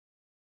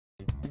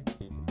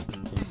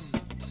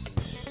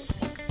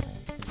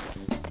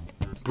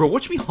Bro,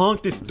 watch me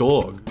honk this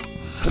dog.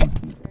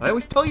 I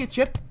always tell you,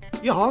 Chip,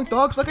 you honk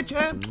dogs like a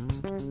champ.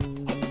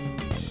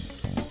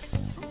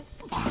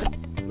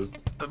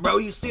 Bro,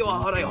 you see how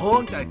hard I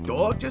honked that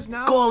dog just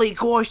now? Golly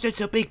gosh, that's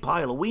a big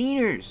pile of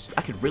wieners.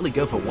 I could really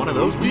go for one of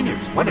those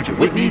wieners. Why don't you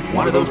whip me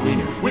one of those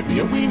wieners? Whip me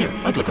a wiener.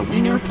 I'd like a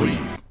wiener,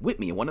 please. Whip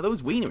me one of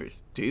those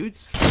wieners,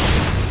 dudes.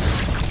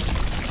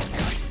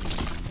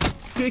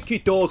 Dicky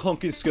dog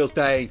honking skills,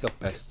 they ain't the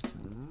best.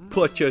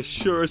 But you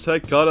sure as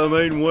heck got a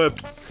mean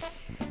whip.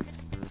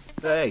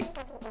 Hey,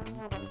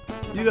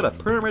 you got a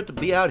permit to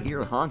be out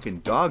here honking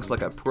dogs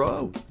like a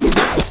pro.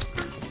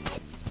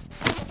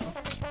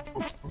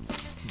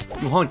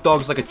 You honk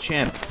dogs like a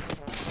champ.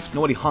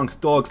 Nobody honks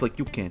dogs like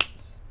you can.